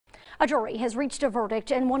A jury has reached a verdict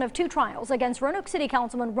in one of two trials against Roanoke City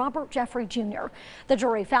Councilman Robert Jeffrey Jr. The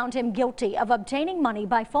jury found him guilty of obtaining money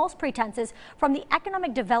by false pretenses from the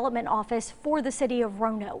Economic Development Office for the city of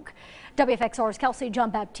Roanoke. WFXR's Kelsey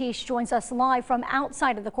Jean-Baptiste joins us live from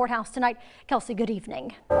outside of the courthouse tonight. Kelsey, good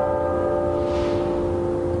evening.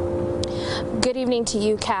 Good evening to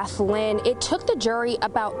you, Kathleen. It took the jury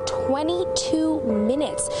about 22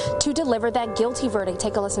 minutes to deliver that guilty verdict.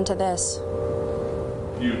 Take a listen to this.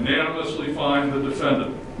 Unanimously find the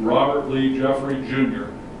defendant, Robert Lee Jeffrey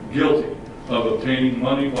Jr., guilty of obtaining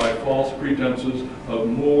money by false pretenses of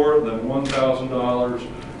more than $1,000,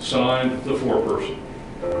 signed the foreperson.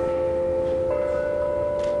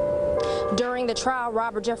 During the trial,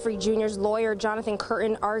 Robert Jeffrey Jr.'s lawyer, Jonathan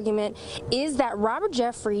Curtin, argument is that Robert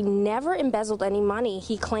Jeffrey never embezzled any money.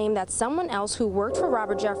 He claimed that someone else who worked for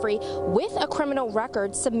Robert Jeffrey with a criminal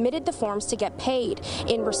record submitted the forms to get paid.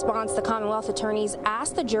 In response, the Commonwealth attorneys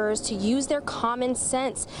asked the jurors to use their common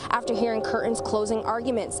sense after hearing Curtin's closing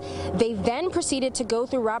arguments. They then proceeded to go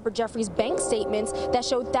through Robert Jeffrey's bank statements that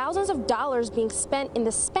showed thousands of dollars being spent in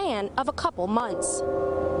the span of a couple months.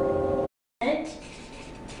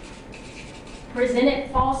 Presented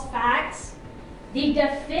false facts. The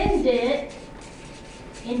defendant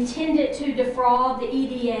intended to defraud the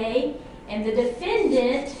EDA, and the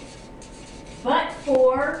defendant, but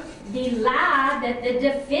for the lie that the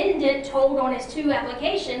defendant told on his two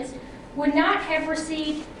applications, would not have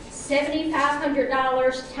received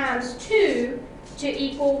 $7,500 times 2 to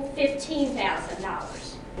equal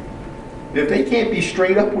 $15,000. If they can't be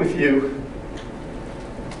straight up with you,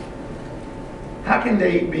 how can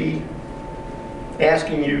they be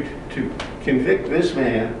asking you to convict this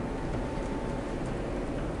man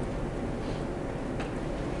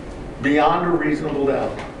beyond a reasonable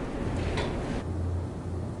doubt?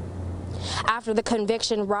 After the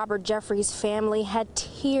conviction, Robert Jeffrey's family had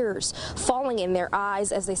tears falling in their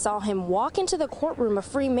eyes as they saw him walk into the courtroom a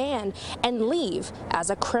free man and leave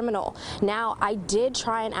as a criminal. Now, I did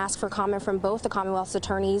try and ask for comment from both the Commonwealth's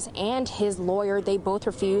attorneys and his lawyer. They both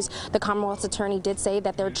refused. The Commonwealth's attorney did say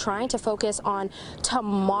that they're trying to focus on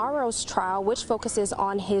tomorrow's trial, which focuses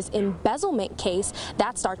on his embezzlement case.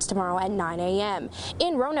 That starts tomorrow at 9 a.m.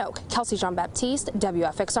 In Roanoke, Kelsey Jean-Baptiste,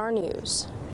 WFXR News.